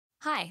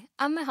Hi,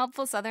 I'm a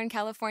helpful Southern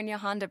California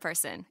Honda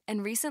person,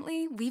 and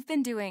recently we've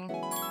been doing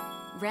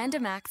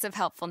random acts of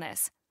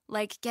helpfulness,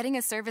 like getting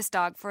a service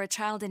dog for a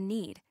child in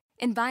need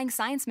and buying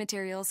science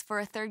materials for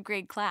a third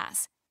grade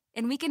class.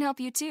 And we can help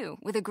you too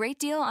with a great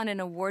deal on an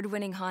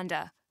award-winning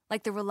Honda,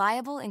 like the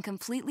reliable and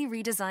completely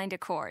redesigned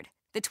Accord,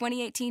 the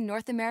 2018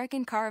 North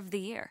American Car of the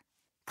Year.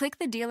 Click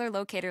the dealer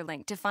locator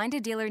link to find a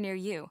dealer near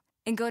you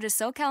and go to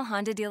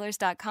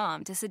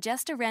SoCalHondaDealers.com to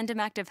suggest a random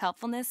act of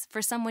helpfulness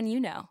for someone you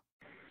know.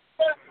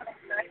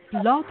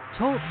 Blog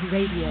Talk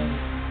Radio.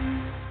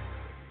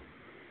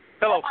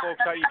 Hello, folks.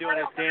 How you doing?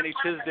 It's Danny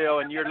Tisdale,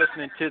 and you're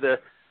listening to the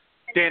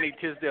Danny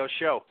Tisdale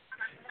Show.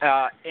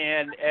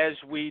 And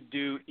as we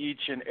do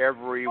each and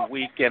every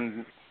week,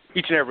 and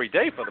each and every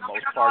day for the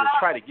most part, is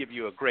try to give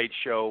you a great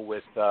show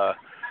with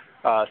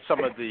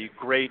some of the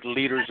great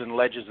leaders and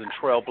legends and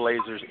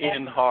trailblazers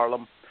in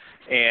Harlem.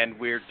 And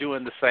we're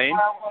doing the same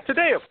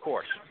today, of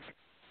course.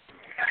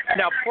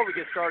 Now, before we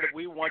get started,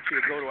 we want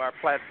you to go to our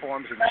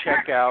platforms and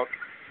check out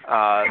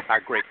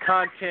our great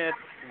content.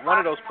 One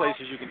of those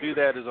places you can do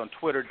that is on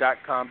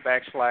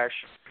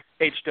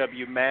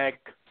twitter.com/HWMag.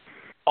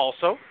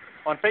 Also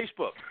on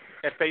Facebook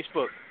at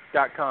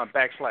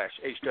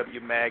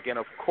facebook.com/HWMag. And,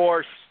 of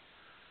course,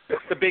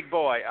 the big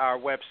boy, our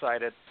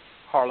website at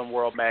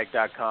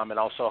HarlemWorldMag.com and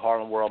also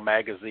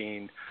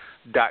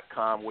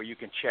HarlemWorldMagazine.com, where you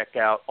can check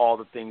out all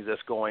the things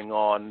that's going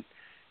on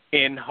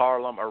in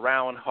Harlem,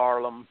 around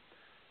Harlem,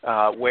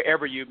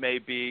 wherever you may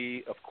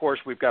be. Of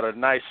course, we've got a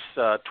nice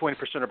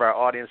 20% of our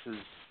audience is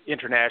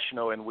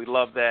international, and we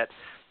love that.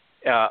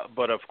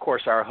 But, of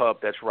course, our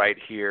hub, that's right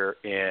here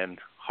in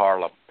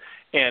Harlem.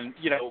 And,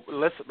 you know,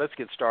 let's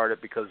get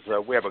started because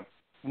we have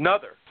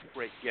another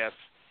great guest.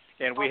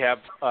 And we have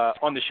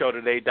on the show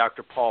today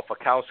Dr. Paul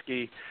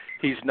Falkowski.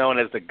 He's known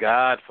as the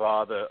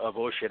godfather of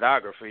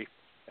oceanography.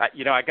 I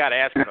got to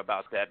ask him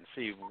about that and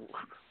see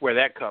where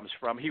that comes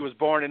from. He was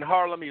born in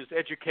Harlem. He was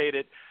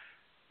educated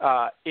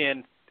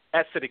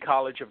at City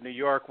College of New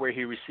York, where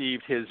he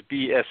received his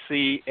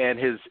BSc and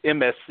his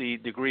MSc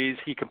degrees.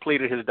 He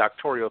completed his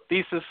doctoral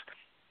thesis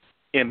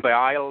in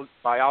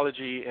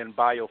biology and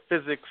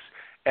biophysics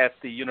at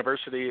the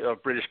University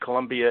of British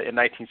Columbia in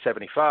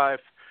 1975.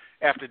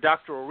 After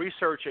doctoral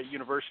research at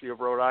University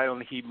of Rhode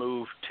Island, he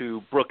moved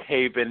to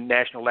Brookhaven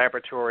National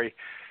Laboratory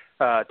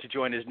to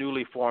join his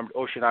newly formed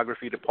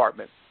oceanography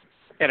department.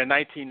 And in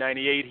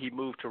 1998, he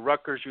moved to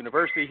Rutgers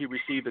University. He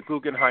received the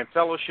Guggenheim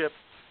Fellowship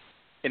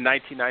in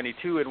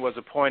 1992 and was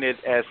appointed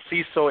as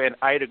Cecil and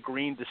Ida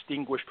Green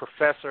Distinguished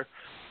Professor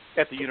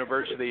at the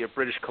University of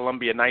British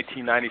Columbia in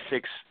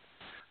 1996.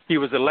 He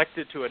was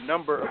elected to a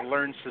number of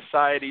learned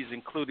societies,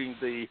 including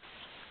the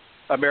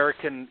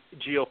American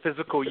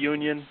Geophysical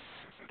Union,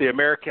 the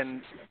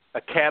American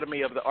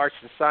Academy of the Arts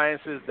and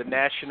Sciences, the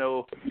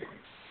National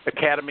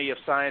Academy of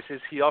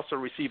Sciences. He also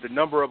received a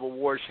number of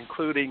awards,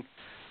 including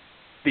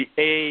the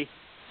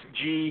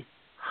A.G.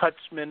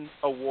 Huntsman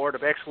Award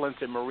of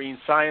Excellence in Marine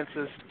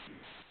Sciences.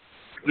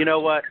 You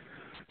know what,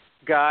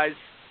 guys,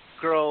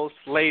 girls,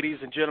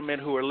 ladies, and gentlemen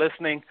who are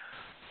listening,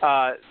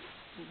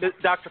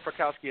 Dr.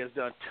 Falkowski has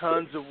done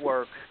tons of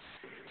work,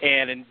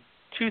 and in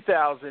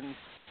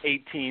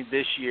 2018,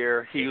 this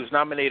year, he was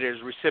nominated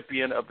as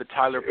recipient of the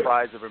Tyler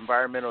Prize of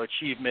Environmental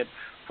Achievement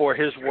for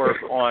his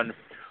work on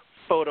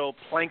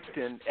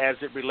phytoplankton as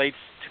it relates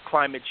to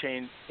climate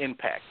change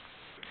impact.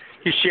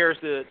 He shares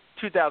the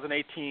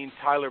 2018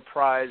 Tyler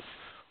Prize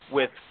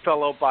with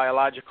fellow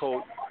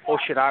biological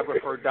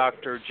oceanographer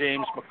Dr.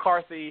 James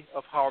McCarthy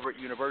of Harvard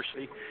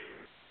University.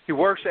 He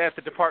works at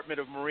the Department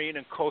of Marine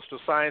and Coastal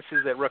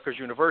Sciences at Rutgers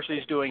University,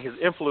 doing his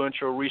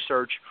influential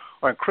research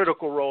on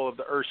critical role of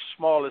the Earth's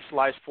smallest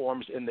life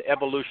forms in the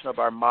evolution of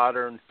our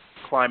modern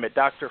climate.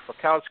 Dr.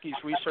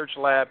 Falkowski's research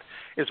lab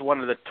is one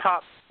of the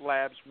top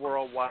labs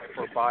worldwide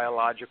for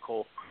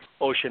biological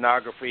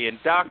oceanography. And,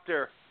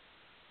 Doctor,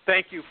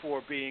 thank you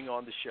for being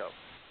on the show.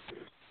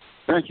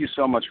 Thank you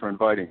so much for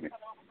inviting me.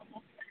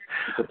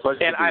 It's a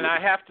pleasure. And I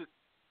have to,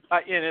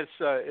 and it's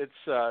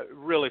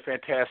really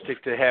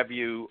fantastic to have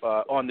you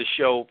on the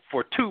show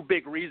for two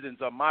big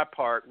reasons on my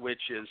part,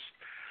 which is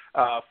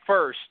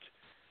first,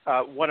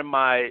 one of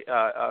my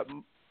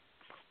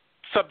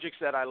subjects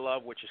that I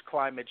love, which is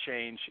climate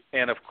change,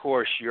 and of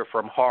course you're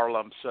from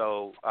Harlem,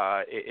 so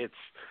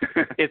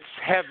it's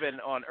heaven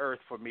on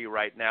earth for me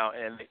right now.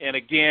 And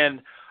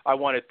again, I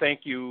want to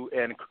thank you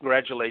and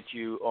congratulate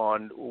you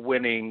on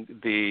winning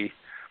the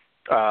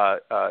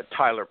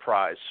Tyler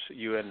Prize,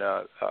 you and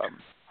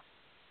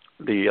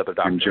the other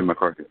doctor. And Jim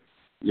McCarthy.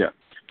 Yeah.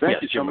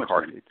 Thank you, Jim so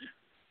McCarthy.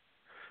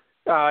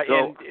 Much.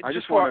 And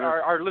just for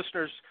our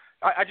listeners,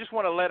 I just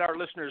want to let our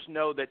listeners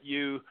know that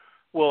you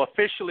will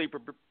officially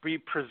be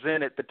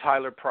presented the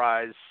Tyler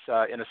Prize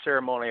in a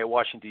ceremony at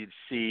Washington,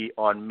 D.C.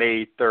 on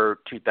May 3rd,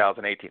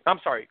 2018. I'm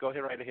sorry. Go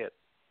ahead, right ahead.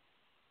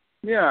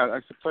 Yeah,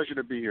 it's a pleasure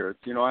to be here.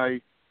 You know, a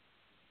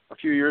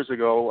few years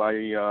ago,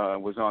 I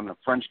was on a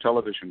French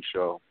television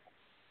show,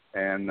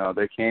 and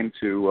they came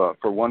to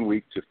for 1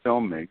 week to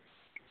film me.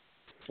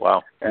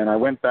 Wow. And I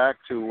went back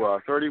to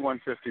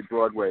 3150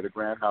 Broadway, the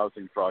Grant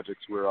Housing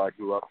Projects, where I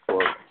grew up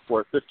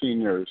for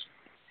 15 years.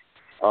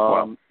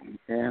 Wow.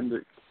 And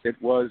it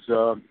was,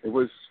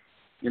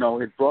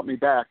 it brought me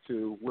back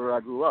to where I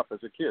grew up as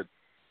a kid.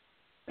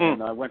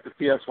 And I went to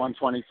PS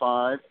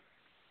 125,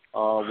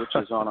 which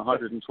is on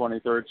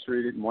 123rd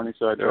Street at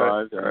Morningside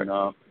Drive,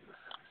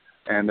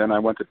 and then I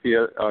went to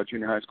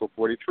Junior High School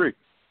 43.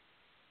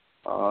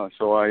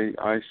 So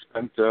I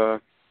spent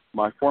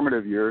my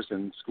formative years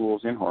in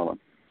schools in Harlem,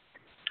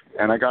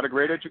 and I got a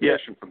great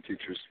education from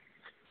teachers.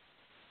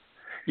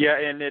 Yeah,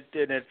 and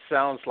it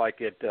sounds like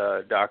it,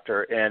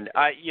 Doctor. And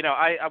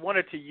I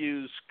wanted to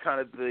use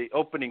kind of the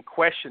opening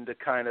question to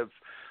kind of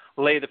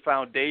lay the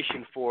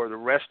foundation for the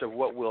rest of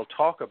what we'll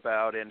talk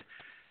about, and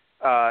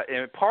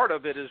part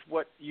of it is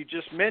what you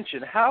just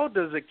mentioned. How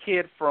does a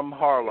kid from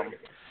Harlem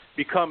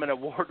become an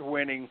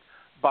award-winning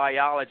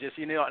biologist?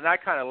 And I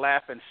kind of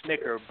laugh and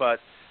snicker, but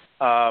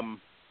I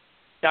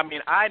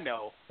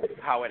know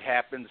how it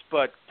happens,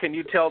 but can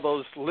you tell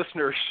those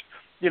listeners,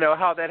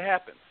 how that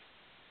happens?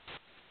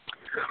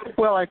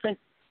 Well, I think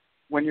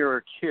when you're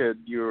a kid,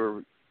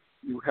 you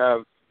have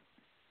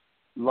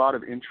a lot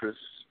of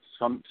interests.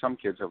 Some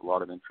kids have a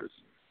lot of interests.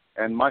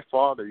 And my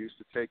father used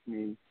to take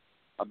me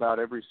about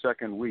every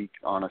second week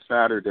on a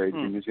Saturday to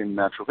the Museum of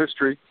Natural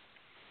History.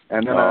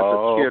 And then as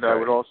a kid, I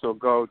would also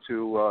go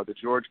to the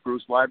George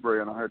Bruce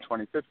Library on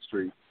 125th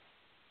Street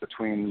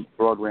between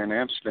Broadway and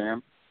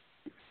Amsterdam.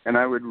 And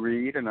I would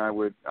read, and I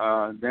would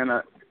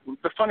the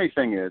funny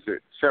thing is,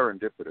 it's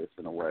serendipitous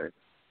in a way.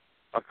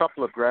 A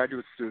couple of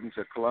graduate students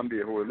at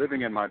Columbia who were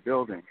living in my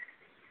building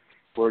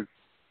were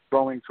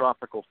growing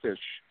tropical fish.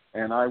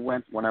 And I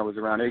went, when I was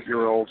around 8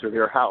 years old, to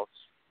their house.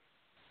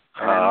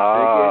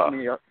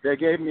 And they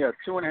gave me a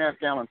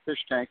 2.5-gallon fish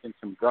tank and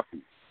some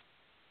guppies.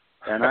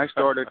 And I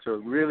started to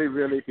really,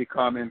 really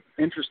become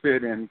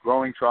interested in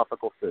growing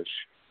tropical fish.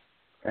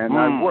 And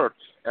I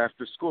worked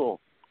after school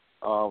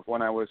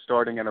when I was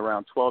starting at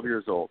around 12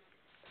 years old.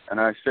 And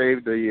I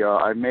saved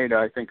I made,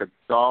 I think,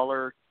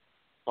 $1.05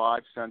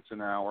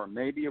 an hour.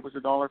 Maybe it was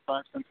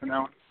 $1.05 an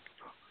hour.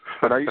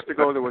 But I used to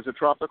go, there was a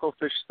tropical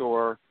fish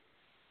store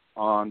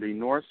on the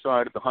north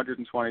side of the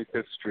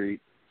 125th Street,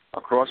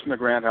 across from the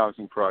Grant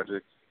Housing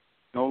Project,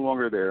 no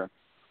longer there.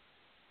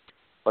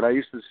 But I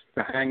used to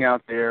hang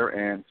out there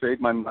and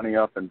save my money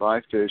up and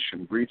buy fish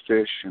and breed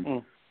fish.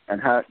 And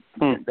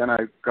then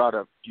I got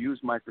a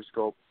used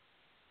microscope,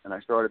 and I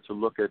started to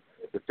look at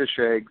the fish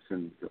eggs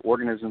and the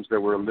organisms that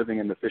were living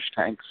in the fish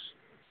tanks.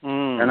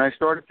 And I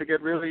started to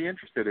get really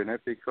interested in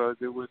it because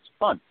it was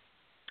fun.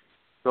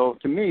 So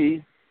to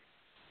me,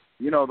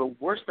 the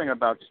worst thing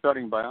about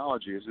studying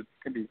biology is it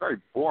can be very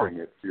boring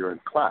if you're in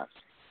class.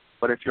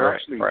 But if you're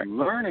actually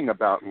learning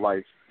about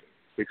life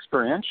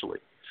experientially,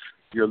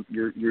 you're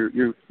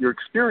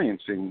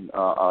experiencing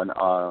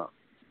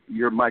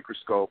your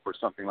microscope or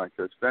something like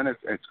this, then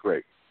it's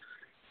great.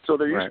 So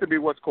there used to be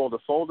what's called a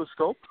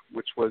foldoscope,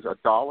 which was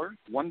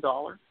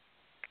 $1.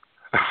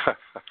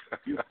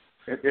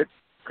 It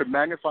could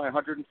magnify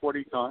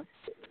 140 times.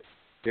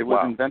 It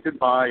was invented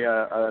by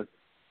a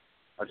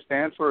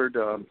Stanford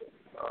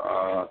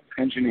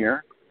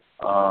engineer,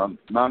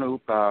 Manu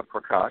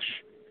Prakash.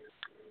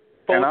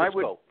 And I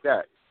would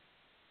bet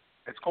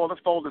it's called a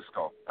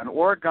foldoscope, an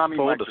origami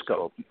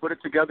microscope. You put it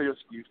together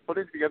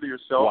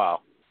yourself.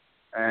 Wow!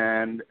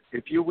 And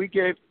we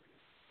gave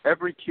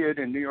every kid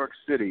in New York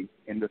City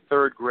in the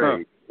third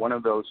grade one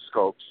of those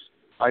scopes,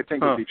 I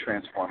think it would be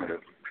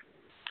transformative.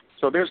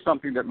 So there's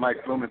something that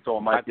Mike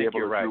Blumenthal might be able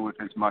to do with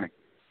his money.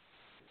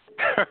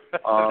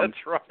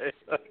 That's right.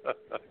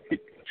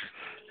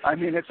 I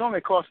mean, it's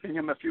only costing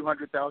him a few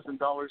 $100,000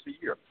 a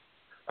year.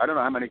 I don't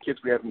know how many kids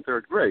we have in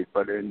third grade,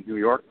 but in New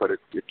York, but it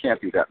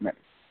can't be that many.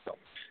 So.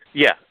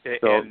 Yeah,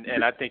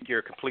 and I think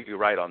you're completely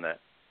right on that.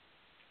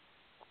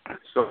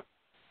 So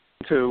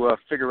to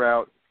figure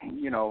out,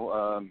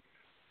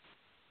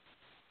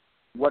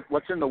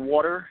 what's in the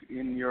water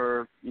in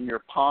your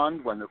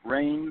pond when it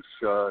rains,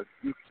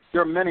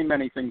 there are many,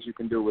 many things you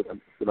can do with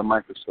a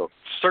microscope.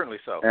 Certainly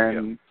so.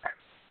 And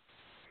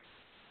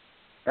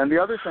the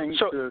other things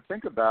to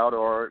think about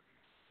are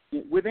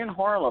within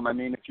Harlem. I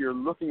mean, if you're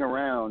looking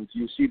around,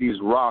 you see these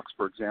rocks,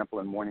 for example,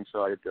 in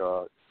Morningside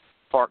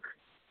Park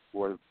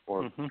or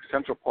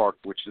Central Park,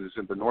 which is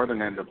in the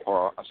southern end of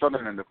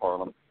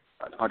Harlem,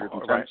 at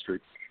 110th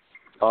Street.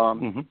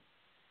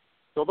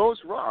 So those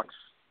rocks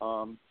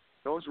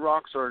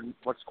are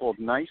what's called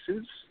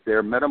gneisses.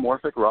 They're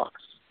metamorphic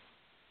rocks.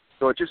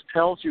 So it just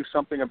tells you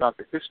something about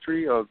the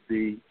history of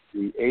the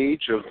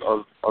age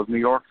of New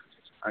York's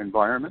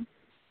environment.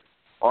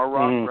 Our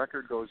rock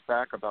record goes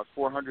back about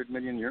 400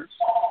 million years.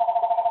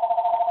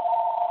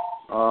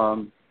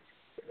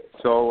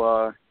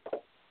 So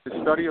to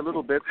study a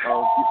little bit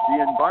of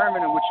the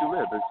environment in which you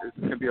live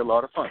it can be a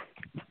lot of fun.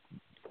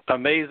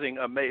 Amazing.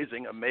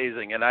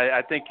 And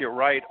I think you're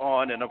right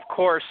on. And, of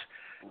course,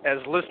 as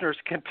listeners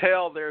can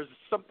tell, there's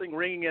something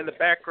ringing in the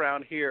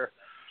background here.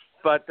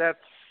 But that's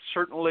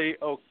certainly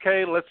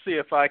okay. Let's see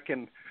if I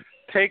can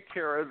take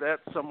care of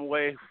that some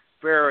way.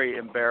 Very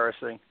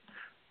embarrassing.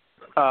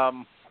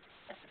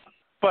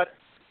 But,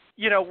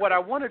 what I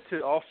wanted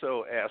to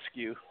also ask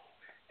you,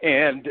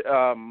 and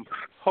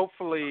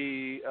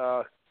hopefully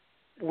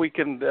we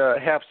can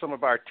have some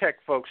of our tech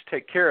folks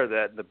take care of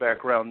that in the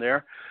background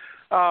there.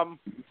 I'm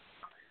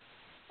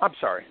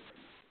sorry.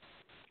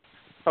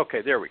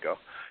 Okay, there we go.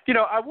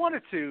 I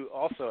wanted to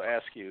also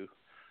ask you,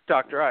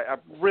 Doctor,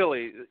 I'm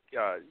really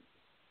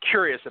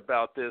curious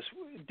about this.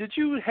 Did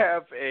you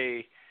have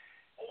when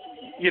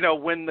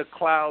the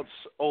clouds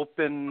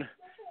open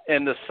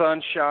and the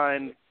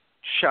sunshine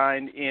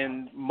shine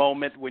in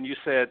moment when you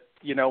said,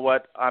 you know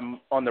what,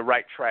 I'm on the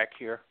right track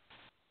here?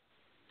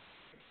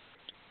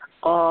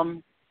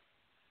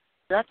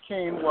 That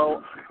came,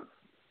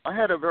 I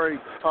had a very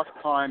tough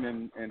time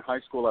in high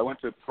school. I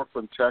went to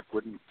Brooklyn Tech,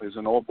 which is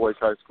an all-boys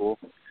high school,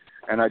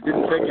 and I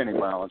didn't take any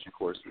biology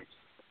courses.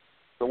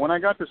 So when I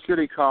got to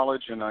City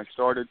College and I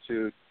started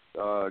to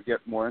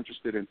get more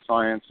interested in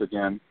science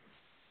again,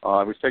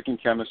 I was taking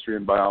chemistry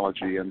and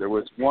biology, and there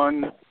was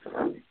one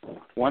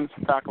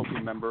faculty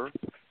member,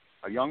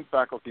 a young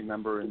faculty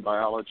member in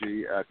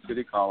biology at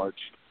City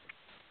College,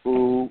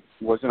 who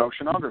was an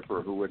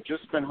oceanographer who had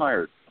just been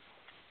hired.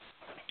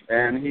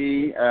 And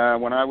he,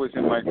 when I was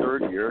in my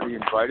third year, he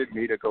invited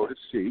me to go to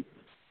sea.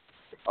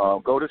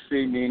 Go to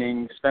sea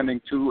meaning spending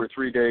 2 or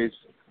 3 days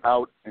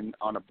out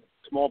on a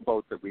small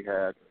boat that we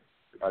had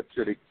at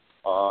City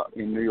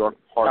in New York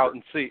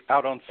Harbor.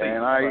 Out on sea.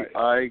 And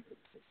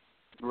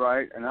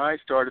I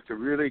started to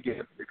really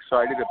get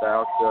excited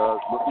about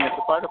looking at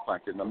the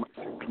phytoplankton.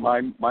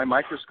 My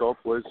microscope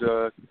was,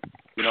 I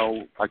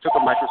took a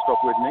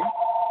microscope with me,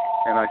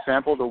 and I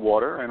sampled the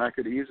water, and I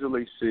could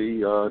easily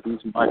see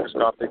these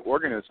microscopic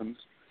organisms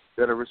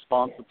that are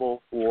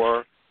responsible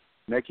for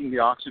making the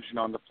oxygen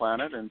on the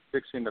planet and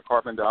fixing the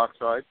carbon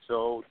dioxide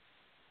so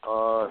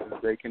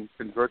they can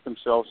convert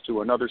themselves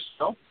to another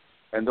cell.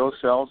 And those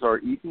cells are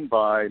eaten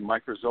by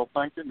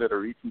microzooplankton that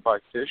are eaten by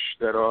fish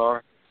that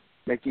are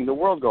making the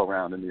world go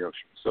round in the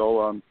ocean.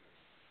 So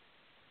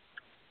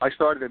I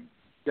started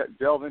to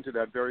delve into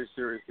that very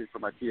seriously for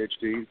my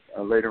PhD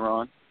later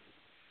on.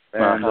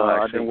 And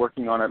I've been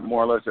working on it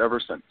more or less ever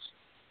since.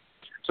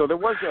 So there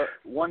was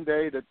one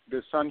day that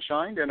the sun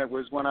shined, and it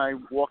was when I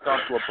walked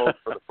onto a boat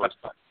for the first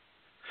time.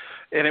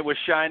 And it was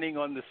shining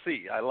on the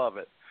sea. I love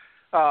it.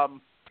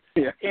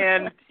 Yeah.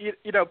 And,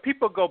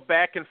 people go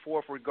back and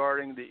forth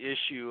regarding the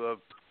issue of,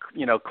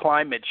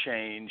 climate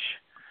change.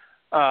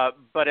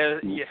 But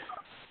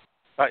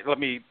let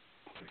me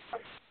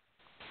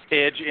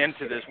edge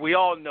into this. We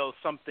all know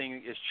something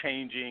is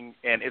changing,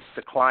 and it's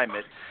the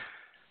climate.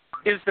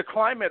 Is the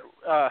climate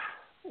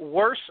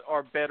worse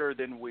or better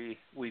than we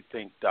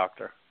think,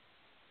 Doctor?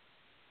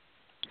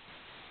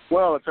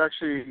 Well, it's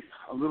actually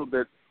a little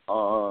bit,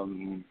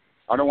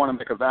 I don't want to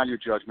make a value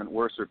judgment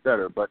worse or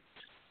better, but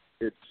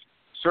it's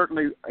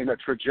certainly in a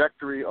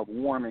trajectory of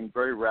warming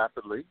very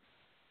rapidly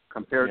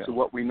compared to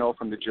what we know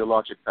from the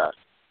geologic past.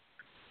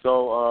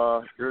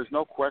 So there is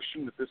no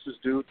question that this is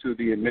due to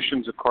the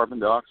emissions of carbon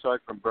dioxide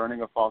from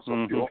burning a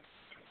fossil fuel.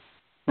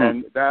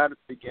 And that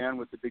began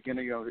with the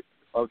beginning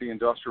of the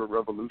Industrial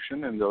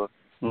Revolution in the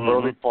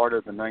early part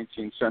of the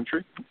 19th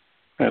century.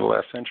 In the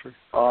last century.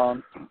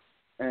 So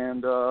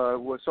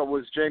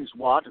was James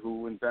Watt,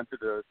 who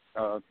invented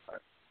a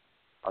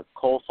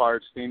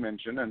coal-fired steam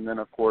engine, and then,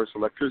 of course,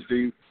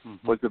 electricity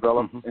was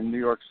developed in New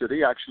York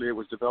City. Actually, it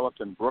was developed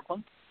in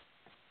Brooklyn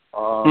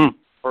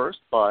first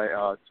by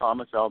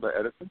Thomas Alva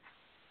Edison.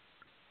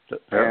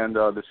 And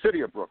the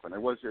city of Brooklyn.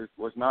 It was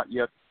not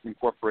yet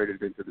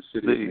incorporated into the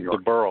city of New York.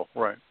 The borough,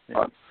 right.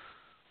 Yeah.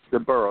 The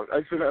borough.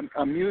 As an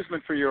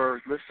amusement for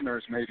your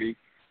listeners, maybe,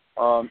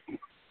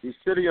 the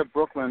city of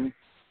Brooklyn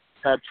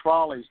had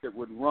trolleys that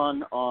would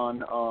run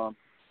on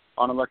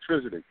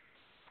electricity.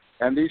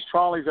 And these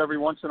trolleys every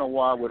once in a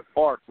while would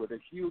arc with a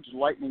huge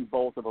lightning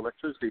bolt of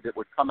electricity that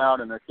would come out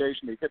and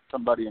occasionally hit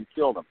somebody and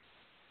kill them.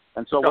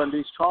 And so when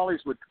these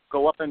trolleys would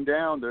go up and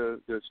down the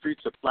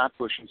streets of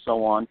Flatbush and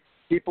so on,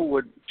 people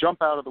would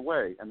jump out of the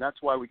way, and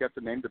that's why we got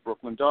the name the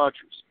Brooklyn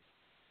Dodgers.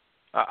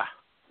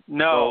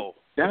 No.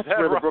 So that's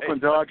where the Brooklyn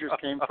Dodgers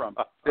came from.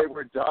 They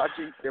were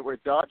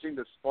dodging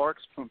the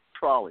sparks from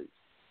trolleys.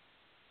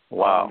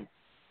 Wow.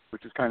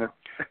 Which is kind of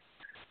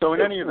so.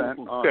 In any event,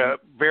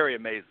 very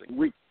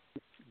amazing.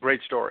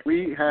 Great story.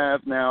 We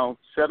have now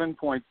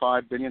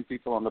 7.5 billion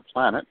people on the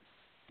planet,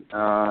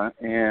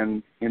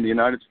 and in the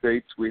United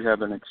States, we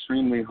have an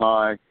extremely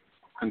high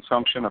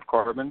consumption of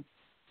carbon,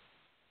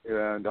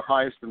 the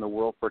highest in the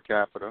world per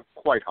capita,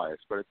 quite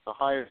highest, but it's the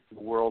highest in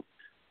the world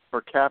per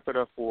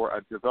capita for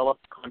a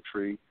developed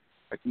country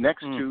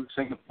next to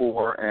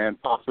Singapore and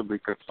possibly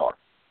Qatar.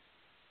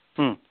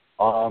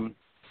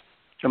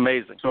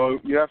 Amazing. So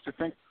you have to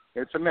think,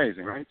 it's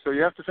amazing, right? So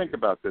you have to think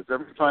about this.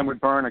 Every time we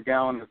burn a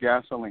gallon of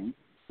gasoline,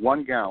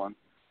 1 gallon,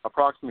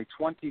 approximately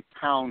 20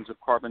 pounds of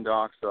carbon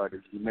dioxide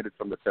is emitted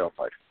from the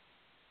tailpipe.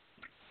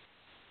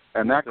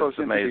 And that goes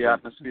into the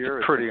atmosphere.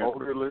 It's an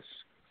odorless,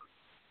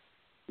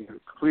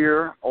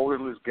 clear,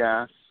 odorless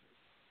gas,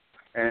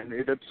 and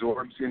it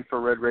absorbs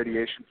infrared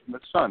radiation from the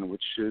sun,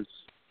 which is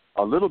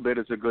a little bit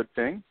is a good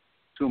thing,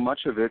 too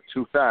much of it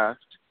too fast,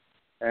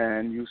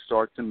 and you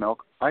start to melt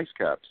ice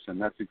caps,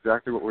 and that's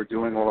exactly what we're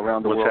doing all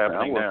around the world now. What's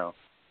happening now?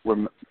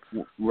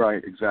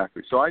 Right,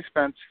 exactly. So I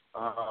spent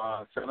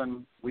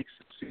 7 weeks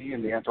at sea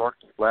in the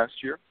Antarctic last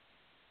year.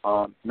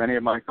 Many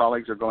of my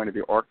colleagues are going to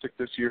the Arctic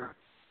this year,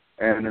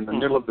 and in the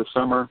middle of the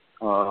summer,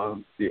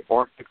 the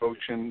Arctic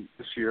Ocean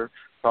this year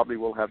probably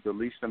will have the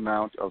least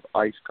amount of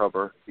ice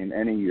cover in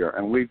any year,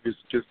 and we've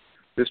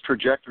this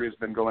trajectory has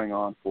been going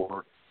on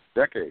for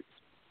decades.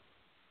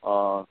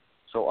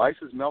 So ice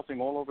is melting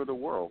all over the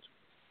world.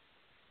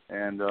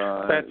 And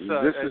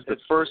this is the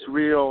first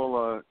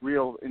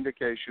real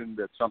indication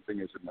that something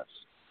is amiss.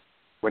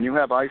 When you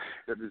have ice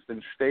that has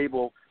been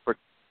stable for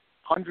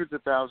hundreds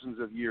of thousands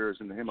of years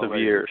in the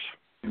Himalayas,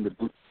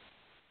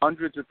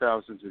 hundreds of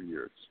thousands of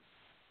years,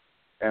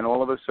 and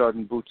all of a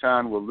sudden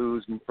Bhutan will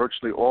lose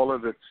virtually all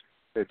of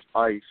its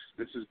ice.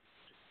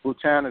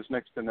 Bhutan is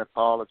next to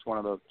Nepal. It's one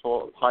of the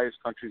highest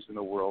countries in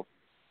the world.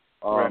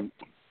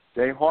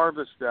 They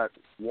harvest that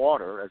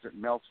water as it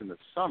melts in the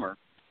summer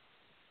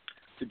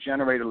to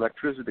generate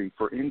electricity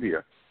for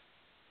India.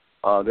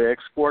 They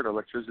export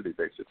electricity,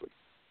 basically.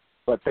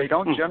 But they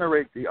don't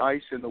generate the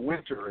ice in the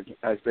winter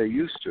as they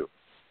used to.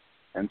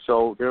 And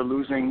so they're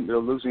losing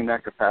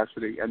that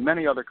capacity. And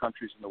many other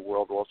countries in the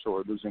world also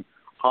are losing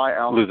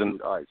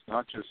high-altitude ice,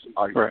 not just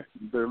ice. Right.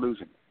 They're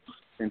losing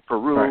it. In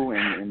Peru,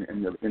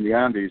 in the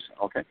Andes,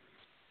 okay.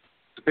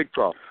 It's a big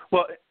problem.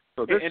 Well,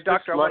 so this, and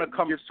Doctor, I want to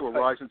come gives to a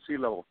rise in sea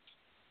level.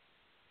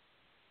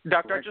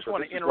 Doctor, I just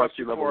want to interrupt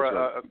you for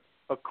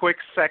a quick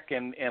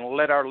second and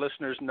let our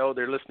listeners know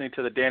they're listening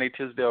to the Danny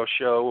Tisdale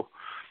Show.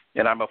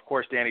 And I'm, of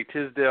course, Danny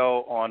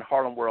Tisdale on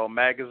Harlem World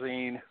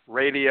Magazine,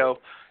 radio.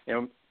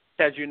 And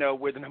as you know,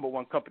 we're the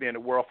 #1 company in the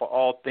world for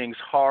all things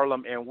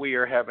Harlem, and we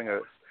are having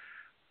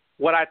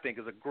what I think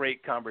is a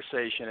great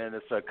conversation, and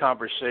it's a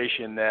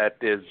conversation that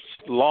is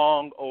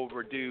long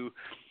overdue.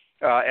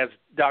 As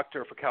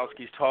Dr.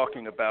 Falkowski is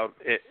talking about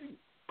it,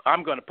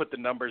 I'm going to put the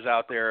numbers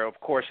out there. Of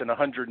course, in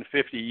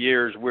 150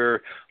 years,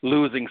 we're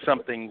losing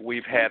something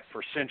we've had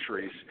for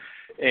centuries.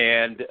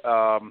 And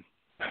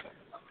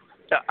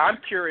I'm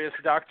curious,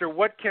 Doctor,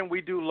 what can we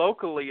do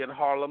locally in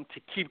Harlem to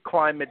keep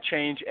climate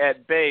change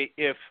at bay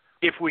if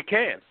we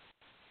can?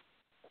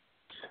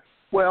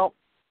 Well,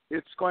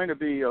 it's going to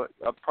be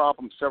a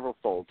problem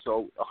several-fold.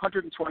 So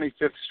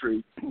 125th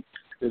Street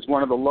is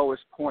one of the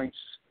lowest points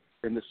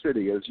in the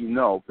city, as you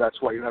know.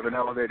 That's why you have an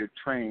elevated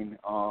train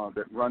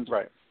that runs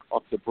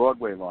up the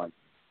Broadway line.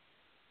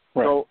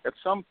 Right. So at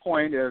some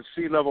point, as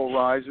sea level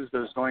rises,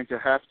 there's going to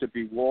have to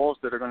be walls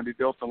that are going to be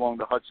built along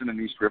the Hudson and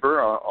East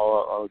River,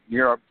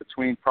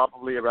 between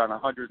probably around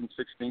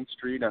 116th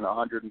Street and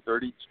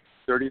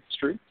 130th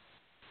Street,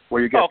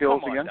 where you get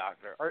hills again.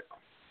 Doctor.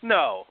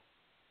 No.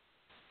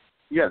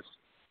 Yes.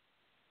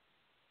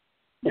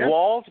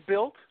 Walls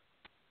built?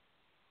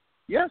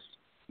 Yes.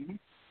 Mm-hmm.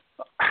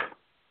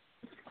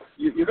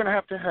 You're going to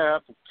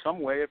have some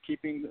way of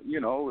keeping,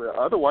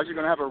 otherwise you're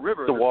going to have a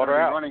river the water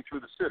out running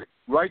through the city,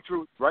 right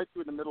through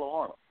the middle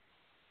of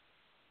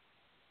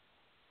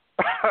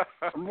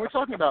Harlem. We're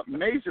talking about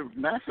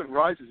massive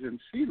rises in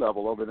sea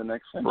level over the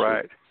next century.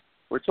 Right.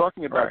 We're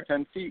talking about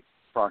 10 feet,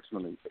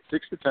 approximately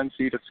 6 to 10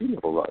 feet of sea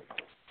level rise.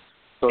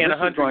 So in this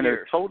is going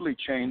years. to totally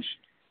change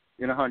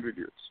in 100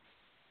 years.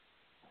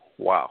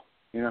 Wow.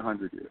 In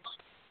 100 years.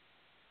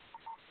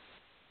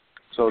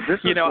 So this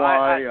is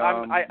why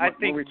I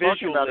think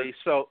visually.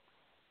 So,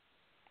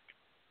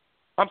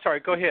 I'm sorry.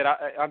 Go ahead.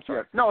 I'm sorry.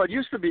 Yeah. No, it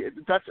used to be.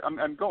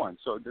 I'm going.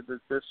 So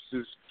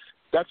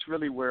that's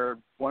really where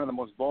one of the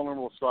most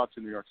vulnerable spots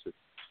in New York City,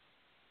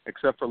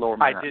 except for Lower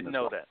Manhattan. I didn't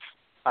know that.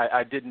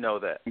 I didn't know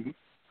that. Mm-hmm.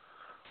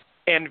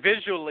 And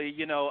visually,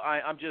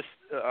 I'm just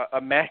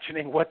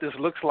imagining what this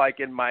looks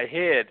like in my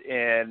head,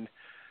 and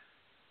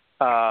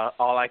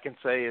all I can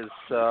say is,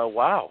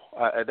 wow,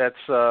 that's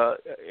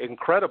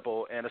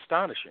incredible and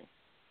astonishing.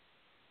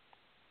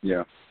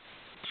 Yeah.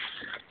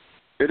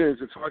 It is.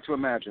 It's hard to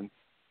imagine.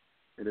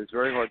 It is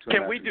very hard to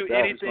imagine. Can we do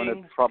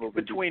anything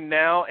between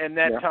now and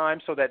that time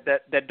so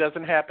that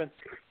doesn't happen?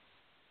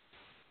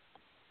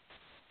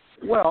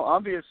 Well,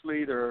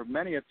 obviously there are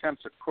many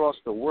attempts across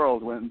the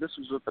world when this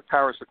was what the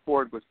Paris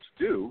Accord was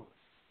to do,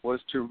 was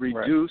to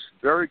reduce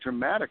very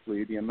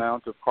dramatically the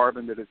amount of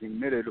carbon that is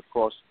emitted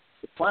across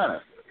the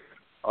planet.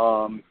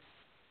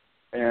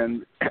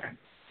 And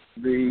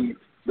the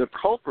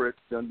culprit,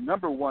 the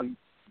number one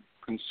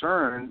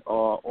concern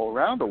all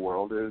around the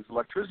world is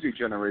electricity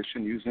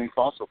generation using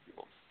fossil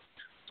fuels.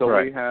 So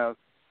we have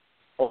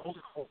old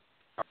coal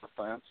power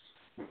plants,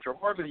 which are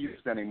hardly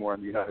used anymore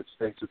in the United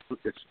States.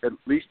 It's at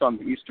least on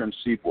the eastern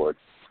seaboard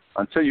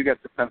until you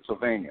get to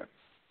Pennsylvania.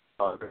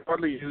 They're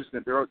hardly used.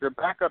 They're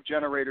backup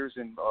generators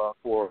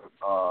for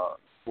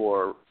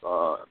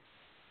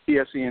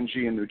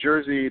PSE&G in New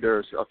Jersey.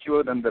 There's a few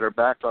of them that are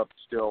backup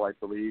still, I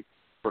believe,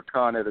 for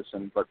Con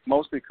Edison, but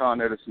mostly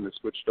Con Edison has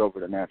switched over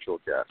to natural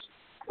gas,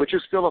 which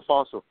is still a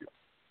fossil fuel.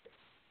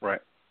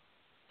 Right.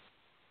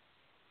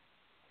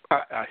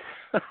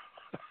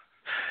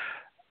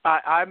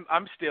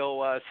 I'm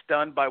still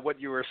stunned by what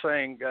you were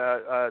saying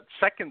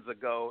seconds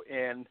ago,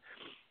 and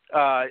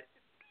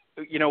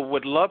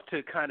would love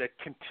to kind of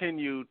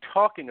continue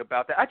talking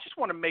about that. I just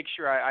want to make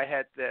sure I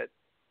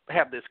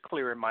have this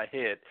clear in my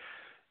head.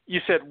 You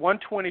said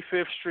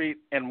 125th Street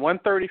and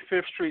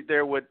 135th Street,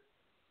 there would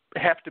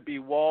have to be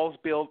walls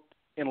built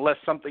unless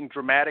something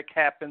dramatic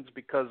happens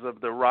because of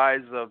the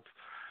rise of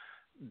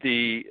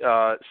the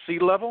sea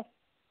level?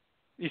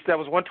 You said that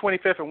was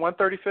 125th and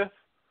 135th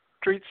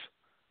Streets?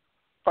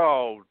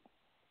 Oh.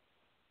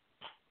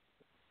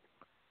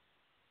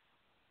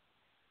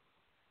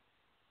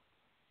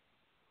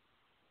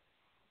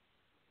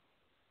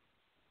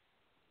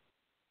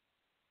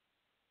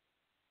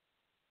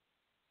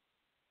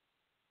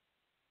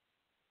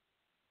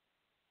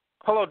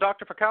 Hello,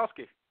 Dr.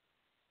 Falkowski.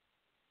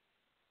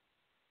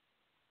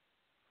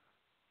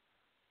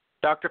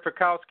 Dr.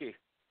 Falkowski.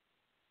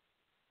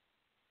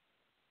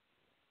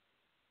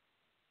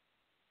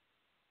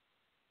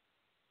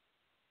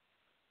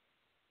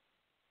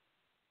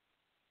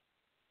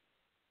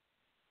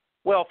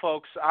 Well,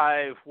 folks,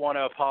 I want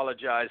to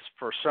apologize.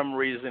 For some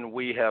reason,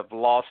 we have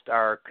lost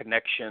our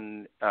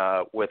connection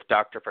with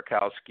Dr.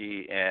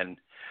 Falkowski, and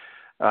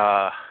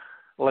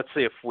let's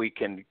see if we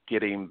can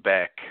get him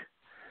back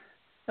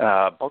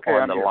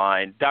on the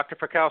line. Dr.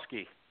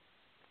 Falkowski.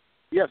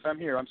 Yes, I'm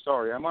here. I'm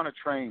sorry. I'm on a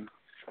train,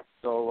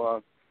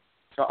 so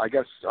I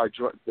guess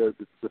the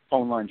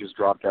phone line just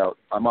dropped out.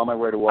 I'm on my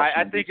way to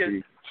Washington,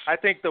 D.C. I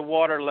think the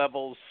water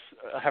levels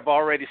have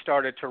already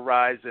started to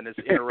rise, and it's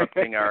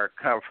interrupting our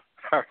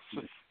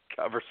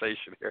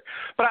conversation here.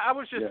 But I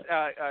was just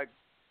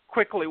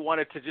quickly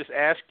wanted to just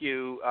ask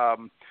you,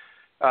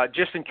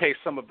 just in case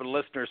some of the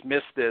listeners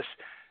missed this,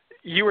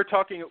 you were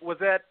talking, was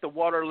that the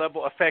water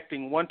level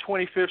affecting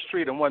 125th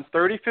Street and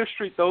 135th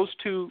Street, those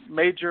two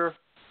major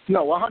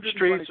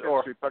streets?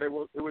 Or Street, but it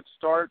would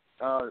start,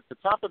 the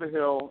top of the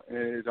hill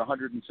is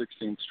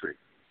 116th Street.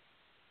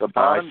 The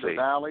bottom of the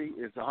valley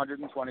is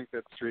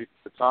 125th Street.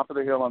 The top of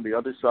the hill on the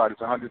other side is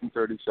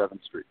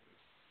 137th Street.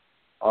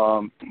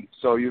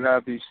 So you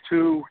have these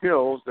two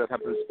hills that have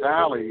this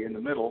valley in the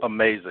middle.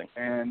 Amazing.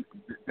 And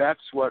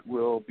that's what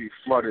will be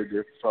flooded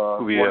if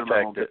water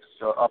level gets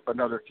up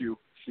another few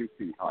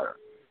feet higher.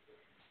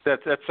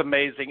 That's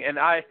amazing. And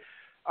I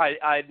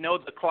know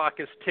the clock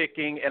is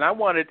ticking, and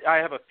I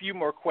have a few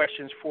more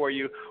questions for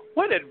you.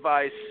 What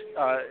advice,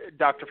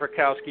 Dr.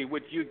 Falkowski,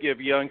 would you give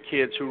young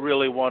kids who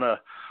really want to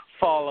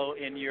follow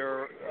in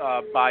your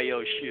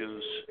bio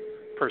shoes,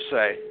 per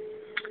se?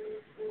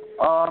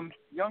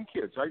 Young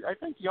kids. I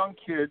think young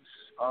kids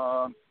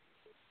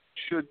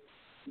should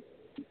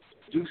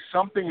do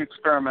something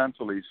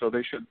experimentally. So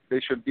they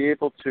should be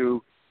able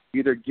to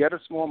either get a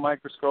small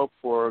microscope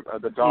for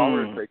the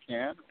dollar if they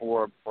can,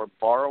 or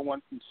borrow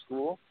one from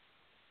school.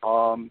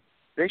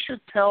 They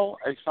should tell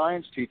a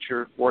science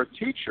teacher or a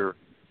teacher,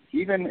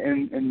 even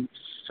in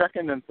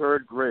second and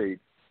third grade,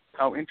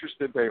 how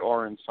interested they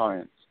are in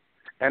science.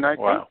 And I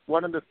think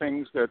one of the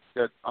things that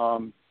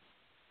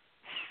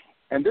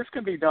and this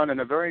can be done in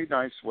a very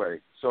nice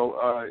way. So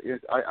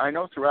I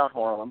know throughout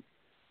Harlem,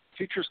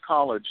 Teachers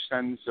College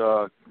sends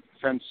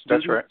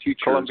student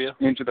teachers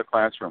into the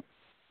classroom.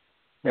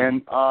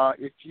 And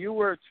if you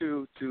were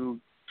to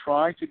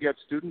try to get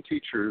student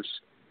teachers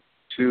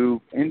to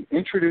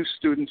introduce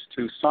students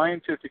to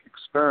scientific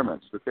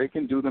experiments that they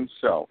can do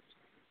themselves,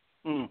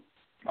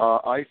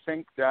 I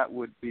think that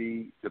would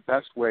be the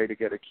best way to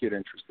get a kid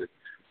interested.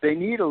 They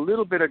need a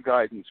little bit of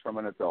guidance from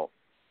an adult.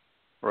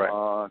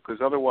 Right.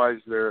 Because otherwise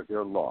they're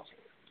lost.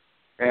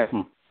 And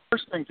the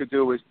first thing to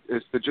do is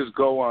to just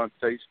go on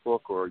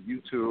Facebook or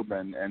YouTube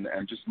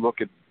and just look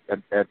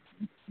at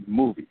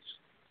movies.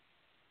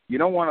 You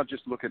don't want to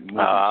just look at movies. You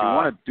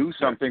want to do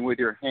something with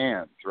your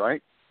hands,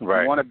 right?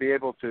 Right. You want to be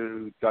able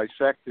to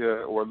dissect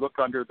or look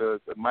under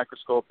the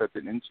microscope at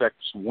an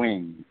insect's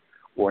wing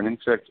or an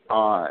insect's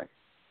eye.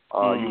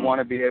 You want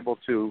to be able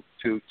to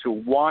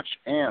watch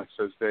ants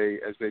as they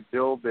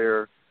build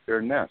their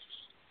nests.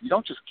 You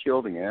don't just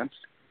kill the ants.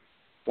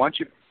 Why don't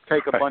you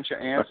take a bunch of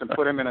ants and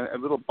put them in a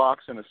little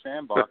box in a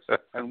sandbox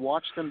and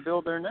watch them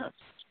build their nests?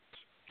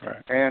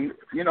 Right. And,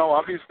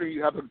 obviously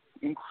you have an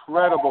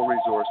incredible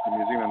resource, the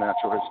Museum of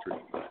Natural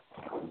History.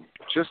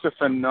 Just a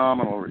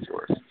phenomenal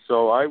resource.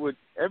 So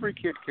every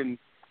kid can,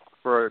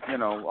 for,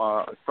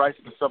 price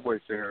of the subway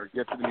fare,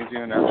 get to the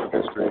Museum of Natural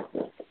History.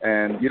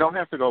 And you don't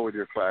have to go with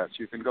your class.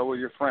 You can go with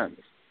your friends.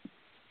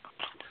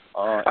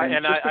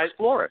 And just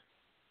explore it.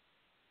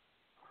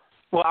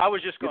 Well, I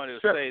was just going to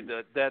say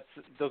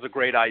those are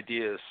great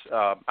ideas.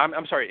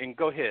 I'm sorry, and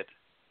go ahead.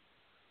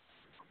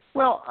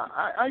 Well,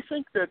 I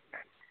think that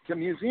the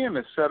museum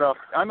is set up.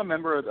 I'm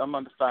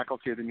on the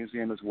faculty of the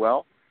museum as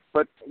well.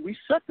 But we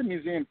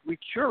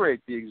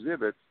curate the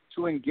exhibit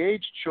to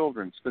engage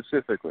children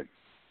specifically.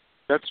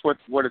 That's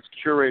what it's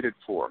curated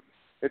for.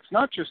 It's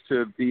not just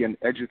to be an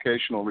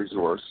educational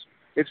resource.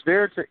 It's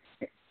there to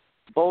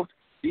both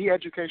be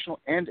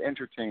educational and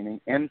entertaining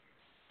and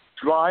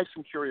drive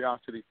some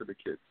curiosity for the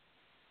kids.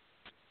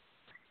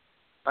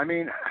 I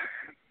mean,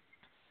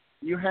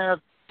 you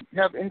have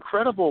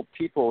incredible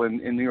people in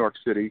New York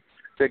City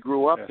that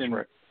grew up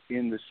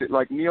in the city,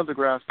 like Neil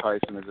deGrasse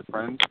Tyson is a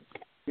friend.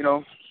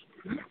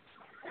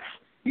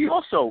 he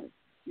also,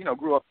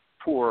 grew up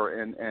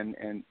poor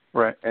and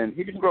right. And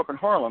he didn't grow up in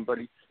Harlem, but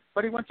he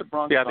went to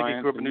Bronx. Yeah, I think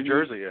he grew up in New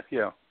Jersey.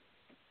 Yeah.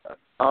 But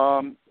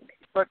I'm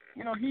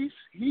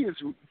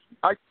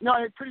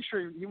pretty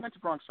sure he went to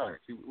Bronx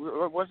Science. He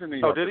wasn't in New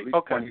York, did he? At least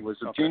Okay. when he was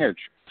a teenager.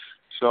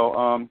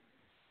 So,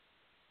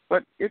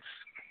 but it's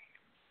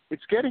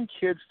getting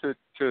kids to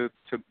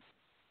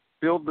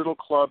build little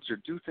clubs or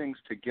do things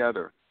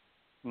together,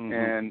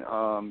 and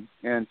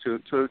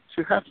to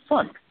have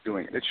fun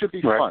doing it. It should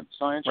be fun.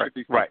 Science should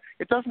be fun. Right.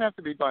 It doesn't have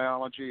to be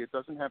biology. It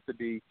doesn't have to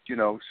be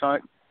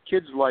science.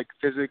 Kids like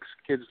physics.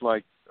 Kids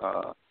like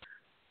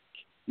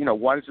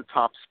why does the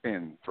top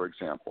spin, for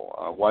example?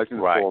 Why doesn't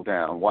it fall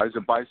down? Why does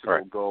a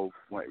bicycle go?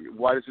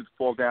 Why does it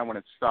fall down when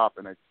it stops?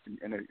 And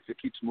if it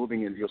keeps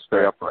moving, you'll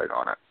stay upright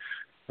on it.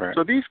 Right.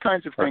 So these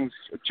kinds of things,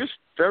 just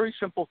very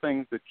simple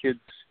things that kids,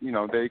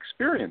 they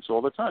experience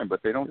all the time,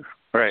 but they don't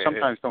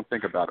sometimes don't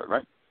think about it,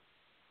 right?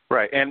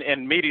 Right,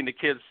 and meeting the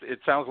kids, it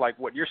sounds like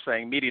what you're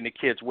saying, meeting the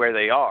kids where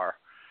they are,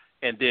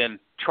 and then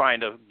trying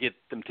to get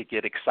them to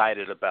get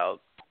excited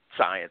about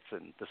science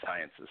and the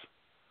sciences.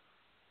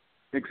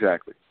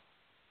 Exactly.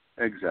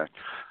 And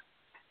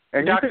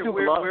Doctor, you can do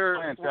a lot of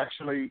science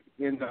actually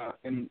in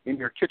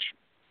your kitchen,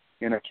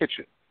 in a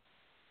kitchen.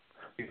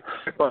 You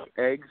pick up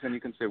eggs, and you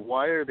can say,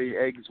 why are the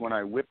eggs, when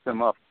I whip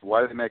them up,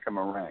 why do they make a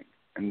meringue?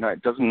 And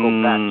it doesn't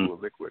go back to a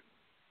liquid.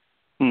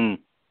 In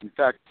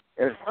fact,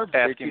 it's hard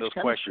to teach those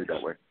questions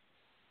that way.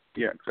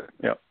 Yeah,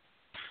 exactly.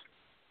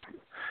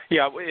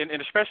 Yeah,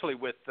 and especially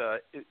with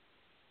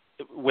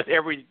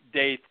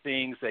everyday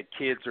things that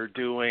kids are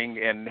doing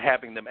and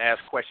having them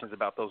ask questions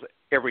about those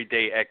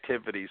everyday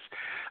activities.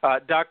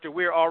 Doctor,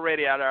 we're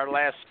already at our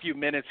last few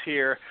minutes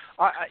here,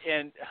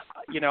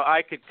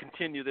 I could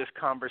continue this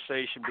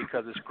conversation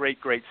because it's great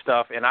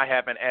stuff, and I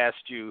haven't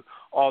asked you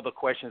all the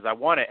questions I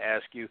want to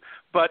ask you.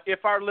 But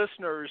if our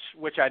listeners,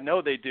 which I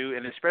know they do,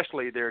 and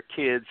especially their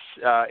kids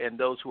and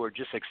those who are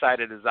just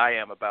excited as I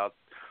am about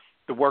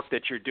the work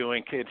that you're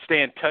doing, can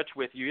stay in touch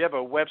with you. You have a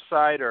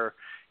website or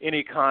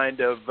any kind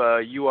of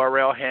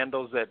URL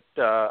handles that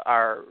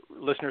our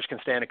listeners can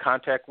stay in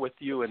contact with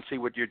you and see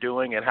what you're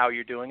doing and how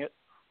you're doing it?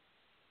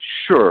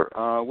 Sure.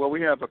 Well,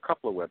 we have a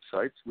couple of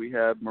websites. We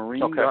have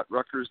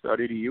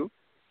marine.rutgers.edu.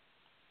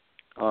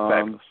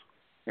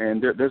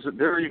 And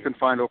there you can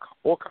find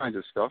all kinds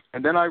of stuff.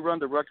 And then I run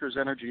the Rutgers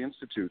Energy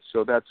Institute,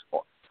 so that's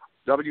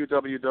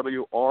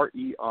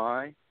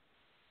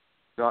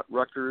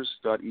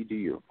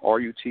www.rutgers.edu,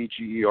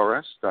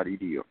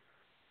 RUTGERS.edu.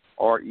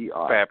 REI,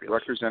 Fabulous.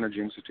 Rutgers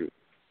Energy Institute.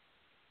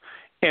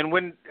 And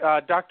when,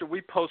 Doctor, we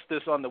post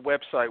this on the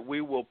website,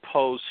 we will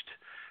post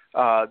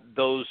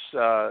those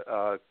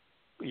URLs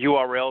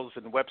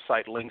and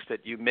website links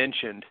that you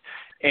mentioned.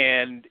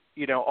 And,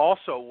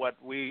 also what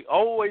we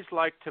always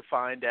like to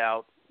find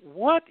out,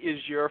 what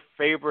is your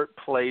favorite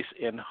place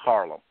in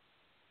Harlem?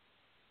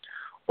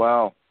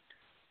 Wow.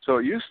 So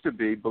it used to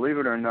be, believe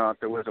it or not,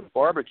 there was a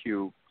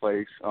barbecue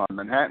place on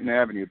Manhattan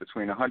Avenue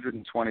between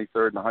 123rd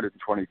and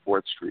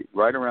 124th Street,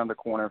 right around the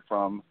corner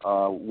from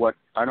what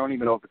I don't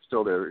even know if it's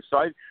still there.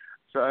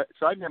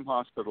 Sydenham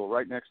Hospital,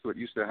 right next to it,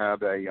 used to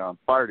have a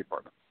fire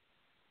department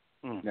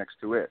next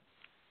to it,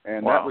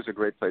 and that was a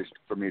great place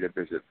for me to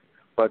visit.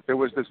 But there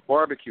was this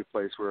barbecue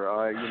place where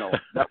I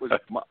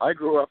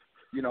grew up.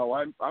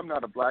 I'm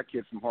not a black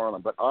kid from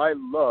Harlem, but I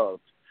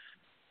loved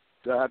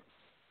that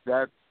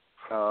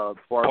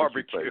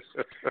barbecue place.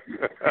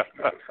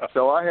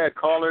 So I had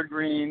collard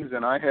greens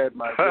and I had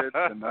my bits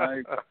and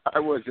I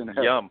was in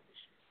heaven. Yum.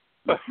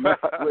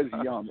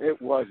 It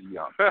was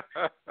yum.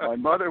 My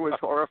mother was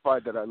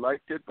horrified that I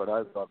liked it, but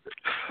I loved it.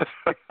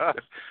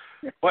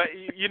 Well,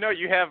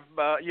 you have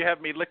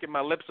me licking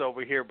my lips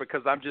over here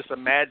because I'm just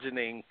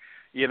imagining,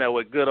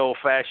 a good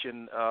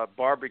old-fashioned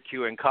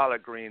barbecue and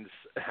collard greens.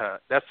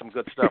 That's some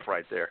good stuff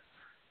right there.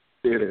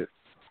 It is.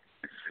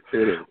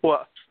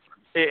 Well,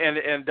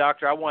 and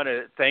Doctor, I want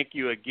to thank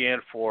you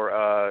again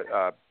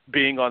for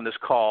being on this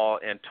call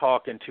and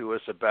talking to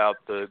us about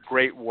the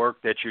great work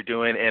that you're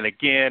doing. And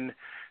again,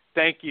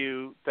 thank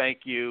you,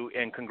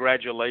 and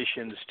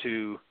congratulations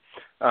to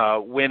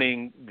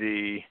winning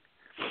the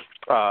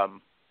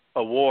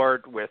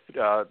award with.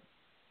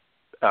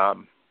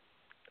 I'm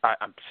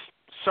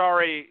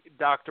sorry,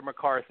 Dr.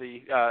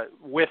 McCarthy,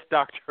 with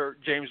Dr.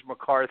 James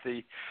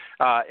McCarthy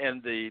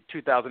and the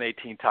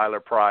 2018 Tyler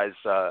Prize.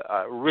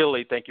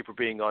 Really thank you for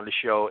being on the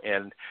show,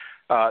 and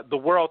the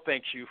world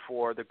thanks you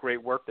for the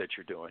great work that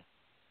you're doing.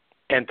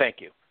 And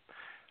thank you.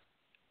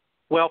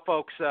 Well,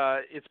 folks,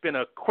 it's been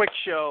a quick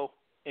show,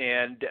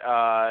 and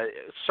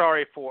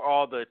sorry for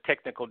all the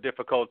technical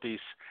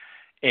difficulties,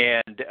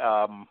 and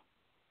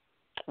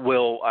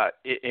we'll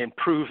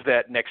improve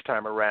that next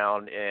time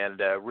around, and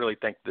really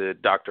thank the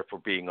doctor for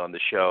being on the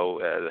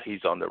show.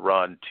 He's on the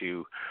run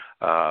to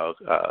a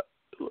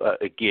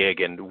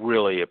gig, and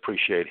really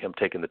appreciate him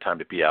taking the time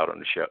to be out on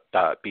the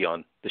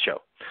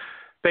show.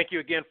 Thank you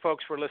again,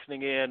 folks, for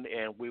listening in,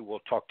 and we will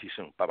talk to you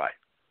soon. Bye-bye.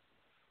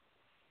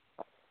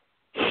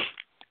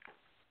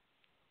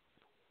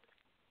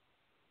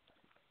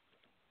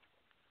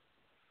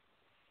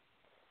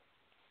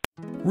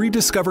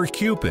 Rediscover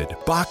Cupid,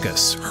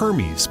 Bacchus,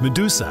 Hermes,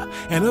 Medusa,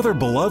 and other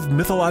beloved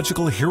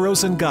mythological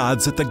heroes and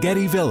gods at the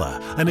Getty Villa,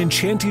 an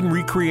enchanting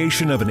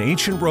recreation of an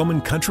ancient Roman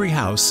country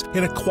house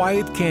in a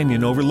quiet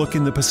canyon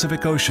overlooking the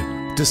Pacific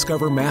Ocean.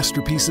 Discover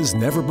masterpieces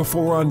never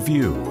before on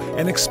view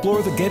and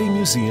explore the Getty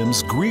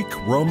Museum's Greek,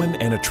 Roman,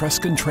 and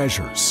Etruscan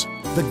treasures.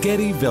 The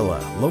Getty Villa,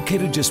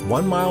 located just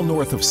 1 mile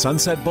north of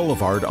Sunset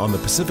Boulevard on the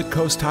Pacific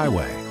Coast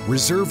Highway.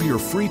 Reserve your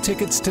free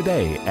tickets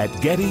today at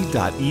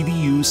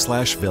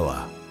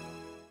getty.edu/villa.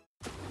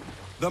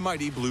 The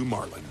mighty Blue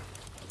Marlin.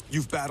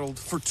 You've battled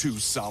for 2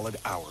 solid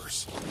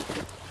hours.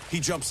 He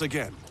jumps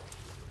again.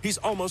 He's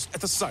almost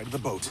at the side of the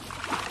boat.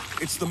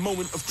 It's the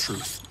moment of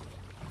truth.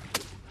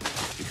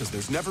 Because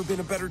there's never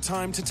been a better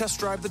time to test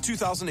drive the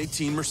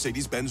 2018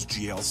 Mercedes-Benz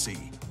GLC.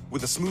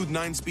 With a smooth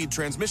 9-speed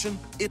transmission,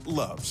 it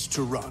loves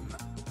to run.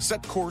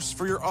 Set course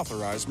for your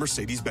authorized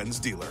Mercedes-Benz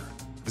dealer.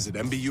 Visit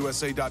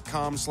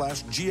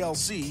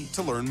MBUSA.com/GLC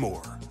to learn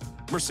more.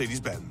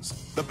 Mercedes-Benz,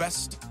 the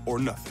best or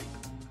nothing.